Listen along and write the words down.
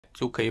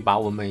就可以把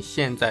我们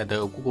现在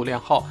的 Google 靓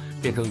号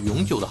变成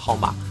永久的号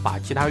码，把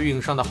其他运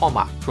营商的号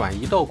码转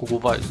移到 Google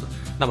Voice，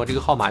 那么这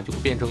个号码就会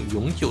变成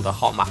永久的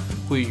号码，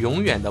会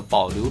永远的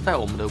保留在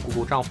我们的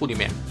Google 账户里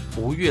面，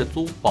无月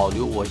租保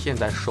留我现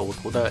在手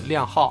头的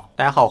靓号。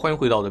大家好，欢迎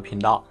回到我的频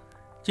道。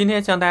今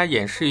天向大家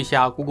演示一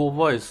下 Google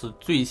Voice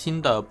最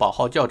新的保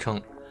号教程。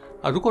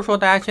如果说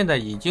大家现在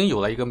已经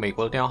有了一个美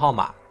国的电话号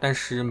码，但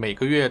是每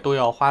个月都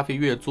要花费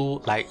月租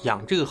来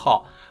养这个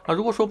号，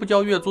如果说不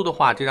交月租的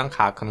话，这张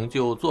卡可能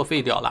就作废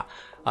掉了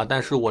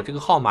但是我这个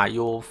号码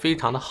又非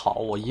常的好，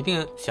我一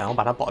定想要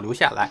把它保留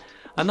下来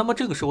那么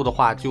这个时候的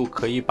话，就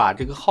可以把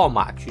这个号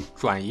码去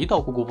转移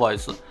到 Google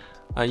Voice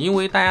因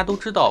为大家都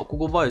知道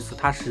Google Voice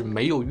它是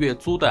没有月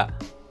租的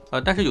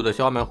但是有的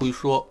小伙伴会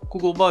说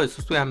Google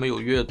Voice 虽然没有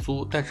月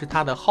租，但是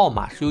它的号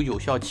码是有有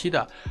效期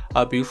的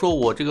比如说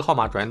我这个号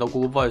码转移到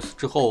Google Voice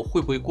之后，会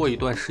不会过一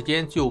段时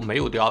间就没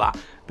有掉了，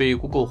被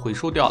Google 回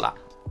收掉了？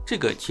这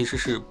个其实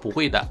是不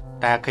会的，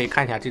大家可以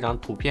看一下这张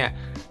图片，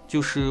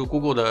就是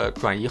Google 的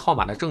转移号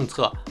码的政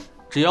策。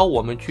只要我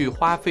们去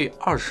花费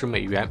20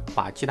美元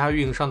把其他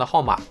运营商的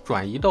号码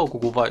转移到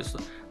Google Voice，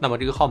 那么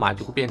这个号码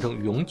就会变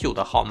成永久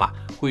的号码，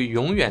会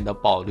永远的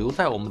保留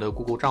在我们的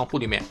Google 账户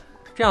里面。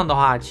这样的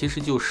话其实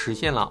就实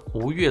现了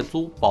无月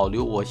租保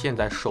留我现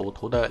在手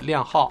头的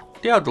靓号。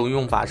第二种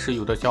用法是，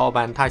有的小伙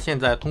伴他现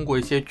在通过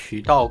一些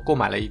渠道购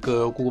买了一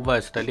个 Google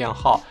Voice 的靓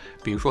号，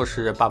比如说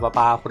是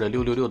888或者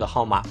666的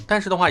号码，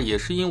但是的话也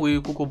是因为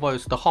Google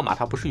Voice 的号码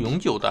它不是永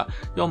久的，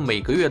要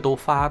每个月都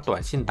发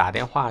短信打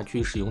电话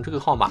去使用这个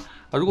号码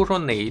如果说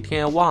哪一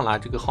天忘了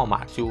这个号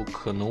码，就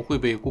可能会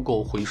被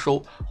Google 回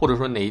收，或者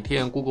说哪一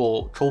天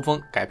Google 抽风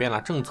改变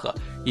了政策，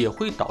也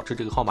会导致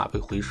这个号码被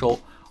回收，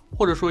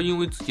或者说因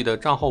为自己的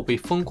账号被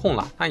封控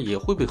了，那也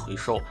会被回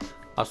收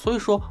所以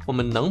说我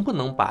们能不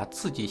能把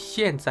自己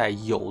现在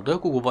有的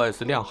Google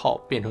Voice 靓号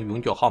变成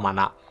永久号码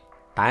呢？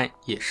答案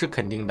也是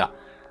肯定的，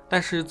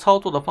但是操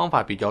作的方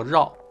法比较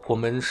绕。我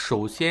们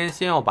首先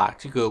要把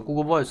这个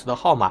Google Voice 的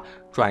号码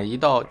转移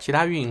到其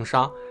他运营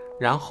商，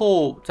然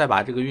后再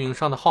把这个运营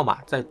商的号码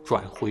再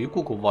转回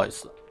Google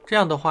Voice。这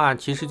样的话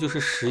其实就是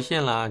实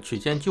现了曲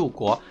线救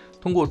国，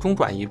通过中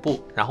转一步，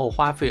然后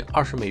花费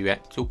20美元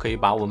就可以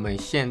把我们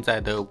现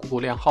在的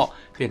Google 靓号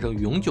变成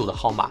永久的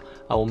号码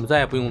我们再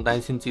也不用担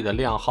心自己的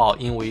靓号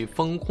因为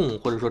风控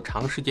或者说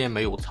长时间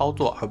没有操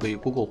作而被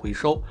Google 回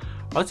收。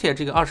而且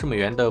这个20美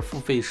元的付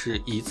费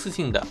是一次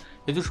性的，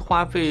也就是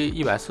花费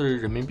140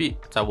人民币，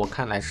在我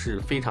看来是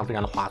非常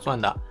的划算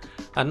的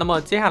那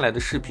么接下来的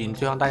视频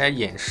就让大家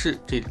演示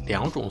这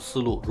两种思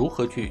路如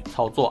何去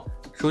操作。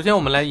首先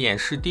我们来演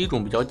示第一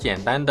种比较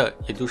简单的，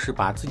也就是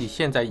把自己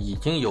现在已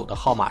经有的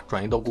号码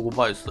转移到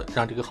Google Voice，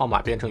 让这个号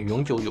码变成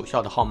永久有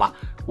效的号码，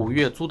无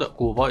月租的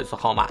Google Voice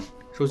号码。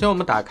首先我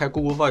们打开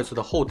Google Voice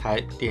的后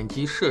台，点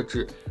击设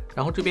置，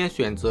然后这边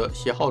选择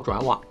携号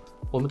转网。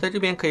我们在这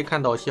边可以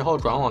看到携号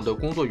转网的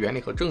工作原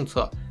理和政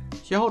策。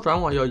携号转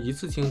网要一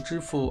次性支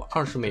付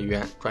20美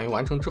元，转移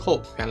完成之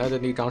后，原来的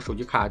那张手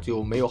机卡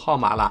就没有号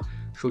码了，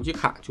手机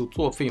卡就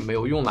作废没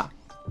有用了。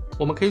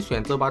我们可以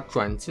选择把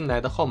转进来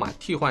的号码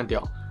替换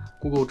掉，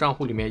 Google 账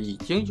户里面已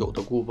经有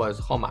的 Google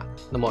Voice 号码，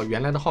那么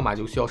原来的号码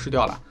就消失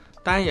掉了。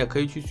当然也可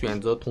以去选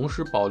择同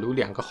时保留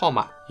2个号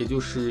码，也就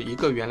是一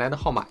个原来的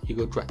号码，一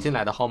个转进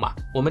来的号码。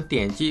我们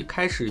点击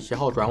开始携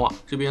号转网，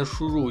这边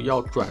输入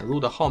要转入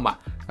的号码，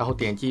然后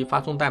点击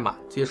发送代码，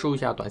接收一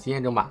下短信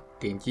验证码，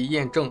点击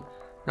验证，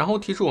然后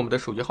提示我们的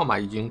手机号码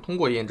已经通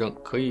过验证，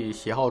可以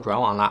携号转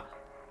网了。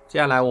接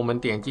下来我们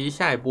点击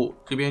下一步，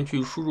这边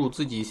去输入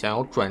自己想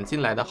要转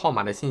进来的号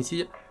码的信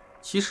息，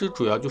其实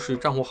主要就是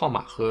账户号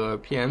码和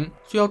PN。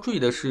 需要注意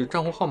的是，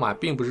账户号码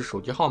并不是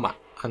手机号码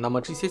那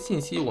么这些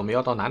信息我们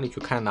要到哪里去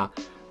看呢？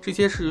这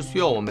些是需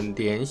要我们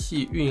联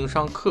系运营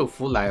商客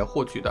服来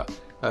获取的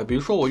比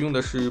如说我用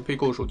的是配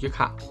购手机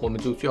卡，我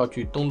们就需要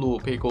去登录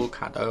配购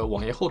卡的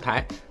网页后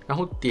台，然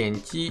后点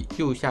击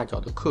右下角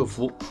的客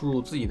服，输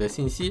入自己的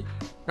信息，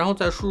然后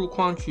在输入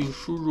框去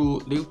输入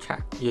Live Chat，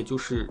 也就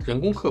是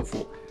人工客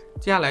服。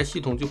接下来系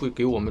统就会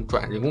给我们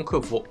转人工客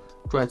服，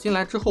转进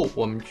来之后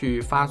我们去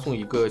发送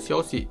一个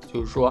消息，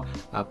就是说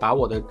把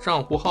我的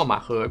账户号码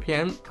和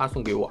PN 发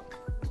送给我。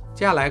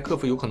接下来客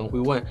服有可能会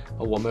问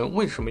我们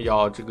为什么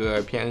要这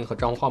个 PN 和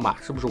账户号码，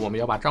是不是我们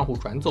要把账户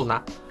转走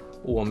呢？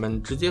我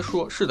们直接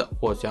说是的，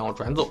我想要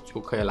转走就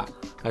可以了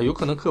有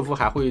可能客服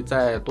还会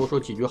再多说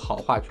几句好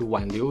话去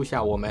挽留一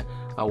下我们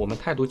我们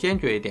态度坚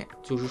决一点，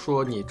就是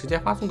说你直接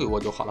发送给我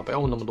就好了，不要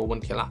问那么多问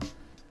题了。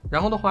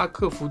然后的话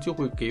客服就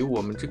会给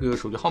我们这个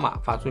手机号码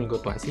发送一个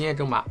短信验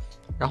证码，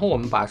然后我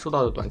们把收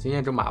到的短信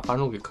验证码发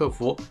送给客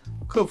服，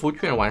客服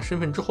确认完身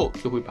份之后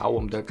就会把我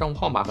们的账户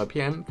号码和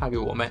PN 发给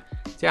我们，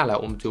接下来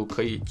我们就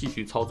可以继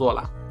续操作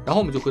了。然后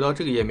我们就回到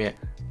这个页面，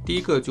第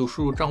一个就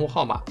输入账户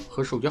号码，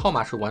和手机号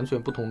码是完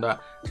全不同的，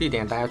这一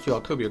点大家需要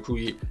特别注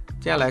意。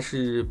接下来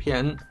是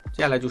PN，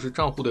 接下来就是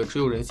账户的持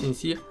有人信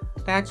息，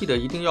大家记得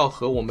一定要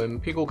和我们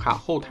配购卡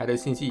后台的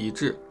信息一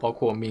致，包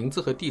括名字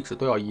和地址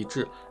都要一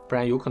致，不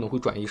然有可能会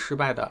转移失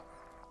败的。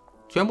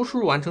全部输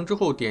入完成之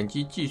后，点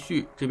击继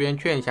续，这边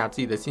确认一下自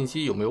己的信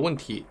息有没有问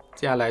题。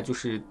接下来就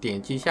是点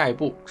击下一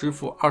步，支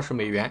付20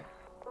美元。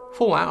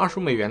付完20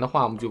美元的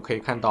话，我们就可以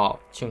看到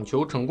请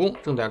求成功，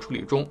正在处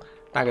理中，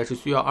大概是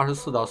需要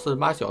24到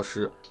48小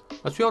时。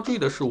需要注意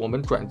的是，我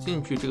们转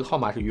进去这个号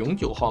码是永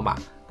久号码，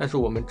但是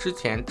我们之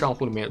前账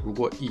户里面如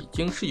果已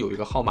经是有一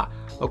个号码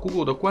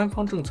，Google 的官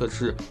方政策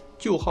是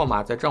旧号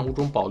码在账户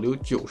中保留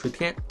90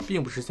天，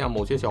并不是像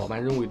某些小伙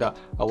伴认为的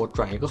我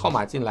转一个号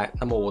码进来，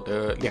那么我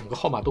的2个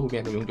号码都会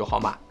变成永久号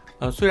码。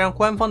虽然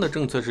官方的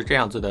政策是这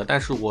样子的，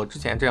但是我之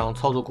前这样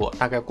操作过，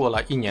大概过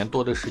了1年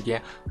多的时间，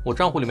我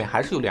账户里面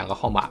还是有2个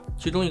号码，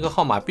其中一个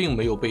号码并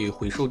没有被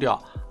回收掉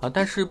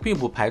但是并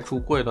不排除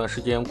过一段时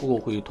间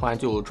Google 会突然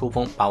就抽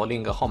风把我另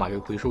一个号码给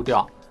回收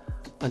掉。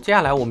接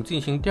下来我们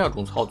进行第二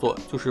种操作，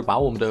就是把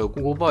我们的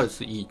Google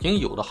Voice 已经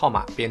有的号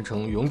码变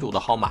成永久的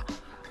号码。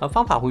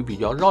方法会比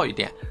较绕一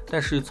点，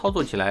但是操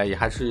作起来也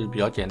还是比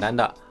较简单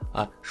的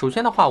首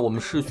先的话，我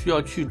们是需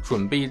要去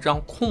准备一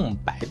张空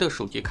白的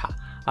手机卡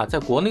在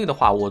国内的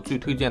话，我最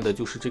推荐的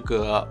就是这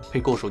个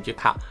配购手机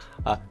卡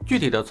具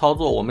体的操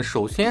作，我们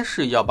首先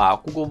是要把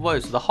Google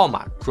Voice 的号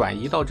码转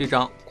移到这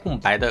张空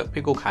白的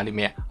配购卡里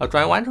面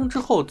转移完成之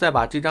后，再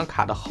把这张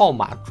卡的号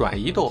码转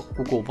移到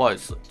Google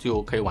Voice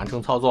就可以完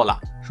成操作了。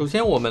首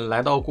先我们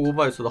来到 Google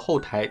Voice 的后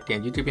台，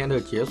点击这边的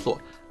解锁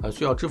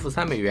需要支付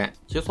3美元。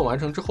解锁完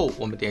成之后，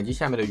我们点击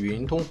下面的语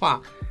音通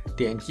话，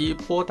点击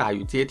拨打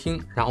与接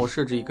听，然后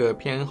设置一个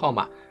偏 N 号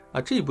码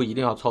这一步一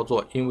定要操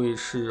作，因为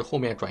是后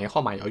面转移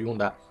号码要用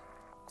的。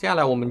接下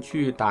来我们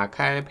去打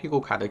开配购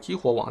卡的激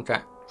活网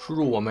站，输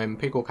入我们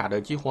配购卡的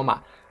激活码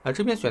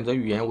这边选择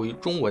语言为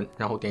中文，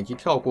然后点击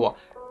跳过，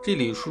这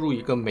里输入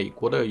一个美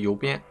国的邮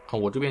编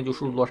我这边就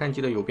输入洛杉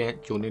矶的邮编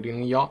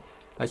90001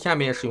下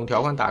面使用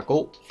条款打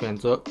勾，选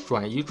择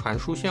转移传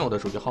输现有的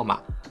手机号码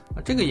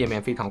这个页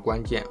面非常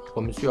关键，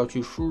我们需要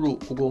去输入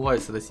Google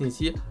Voice 的信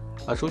息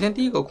首先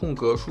第一个空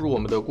格输入我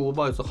们的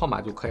Google Voice 号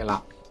码就可以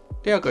了。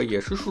第二个也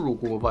是输入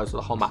Google Voice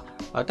的号码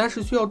但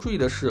是需要注意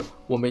的是，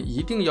我们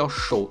一定要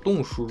手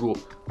动输入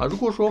如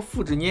果说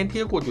复制粘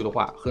贴过去的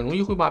话，很容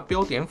易会把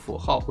标点符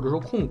号或者说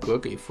空格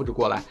给复制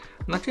过来，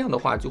那这样的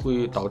话就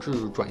会导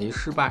致转移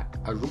失败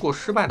如果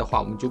失败的话，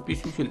我们就必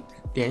须去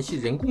联系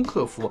人工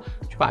客服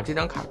去把这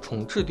张卡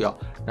重置掉，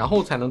然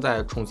后才能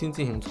再重新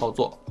进行操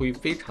作，会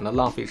非常的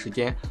浪费时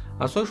间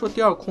所以说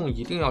第二空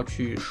一定要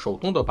去手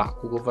动的把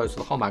Google Voice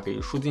的号码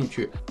给输进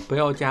去，不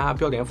要加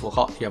标点符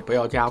号，也不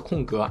要加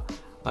空格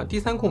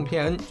第三空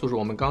偏 N 就是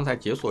我们刚才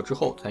解锁之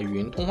后在语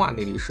音通话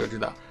那里设置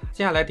的。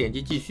接下来点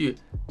击继续。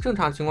正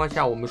常情况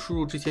下，我们输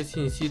入这些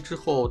信息之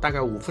后，大概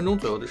5分钟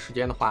左右的时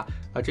间的话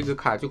这个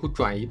卡就会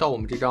转移到我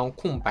们这张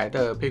空白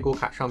的配购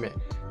卡上面。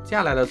接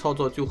下来的操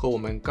作就和我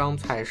们刚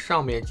才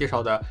上面介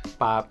绍的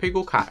把配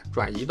购卡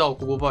转移到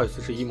Google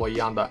Voice 是一模一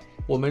样的。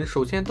我们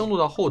首先登录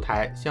到后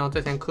台，向在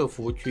线客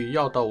服去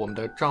要到我们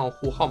的账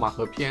户号码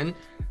和 PN，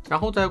 然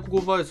后在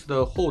Google Voice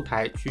的后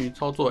台去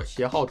操作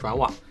携号转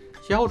网。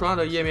携号转网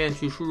的页面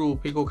去输入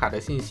配购卡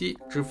的信息，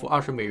支付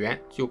20美元，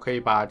就可以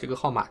把这个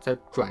号码再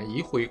转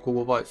移回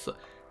Google Voice。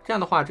这样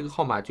的话，这个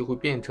号码就会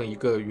变成一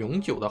个永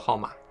久的号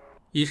码。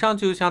以上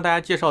就是向大家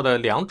介绍的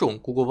2种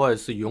Google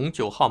Voice 永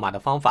久号码的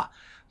方法。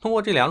通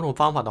过这2种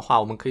方法的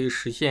话，我们可以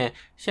实现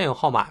现有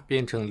号码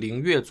变成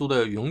零月租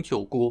的永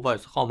久 Google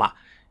Voice 号码，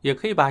也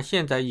可以把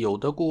现在有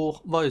的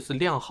Google Voice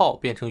靓号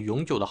变成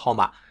永久的号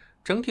码。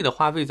整体的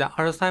花费在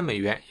23美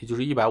元，也就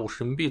是150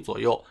人民币左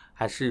右，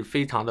还是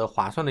非常的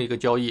划算的一个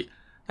交易。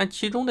但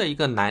其中的一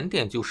个难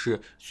点就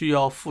是需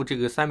要付这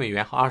个3美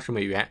元和20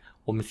美元，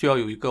我们需要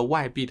有一个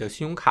外币的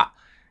信用卡。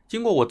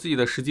经过我自己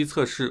的实际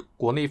测试，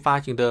国内发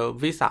行的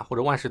Visa 或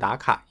者万事达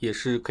卡也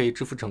是可以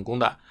支付成功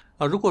的。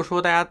如果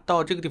说大家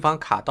到这个地方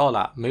卡到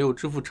了没有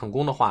支付成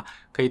功的话，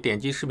可以点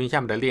击视频下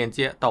面的链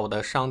接到我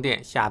的商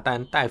店下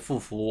单代付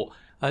服务。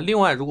另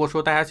外如果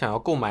说大家想要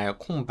购买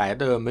空白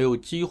的没有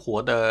激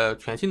活的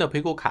全新的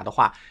配购卡的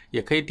话，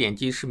也可以点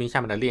击视频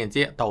下面的链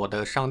接到我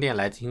的商店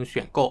来进行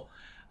选购。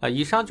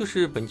以上就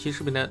是本期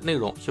视频的内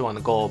容，希望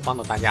能够帮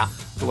到大家。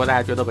如果大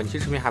家觉得本期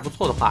视频还不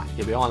错的话，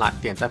也别忘了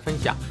点赞分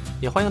享，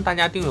也欢迎大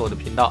家订阅我的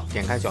频道，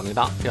点开小铃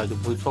铛，这样就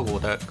不会错过我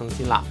的更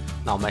新了。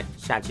那我们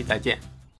下期再见。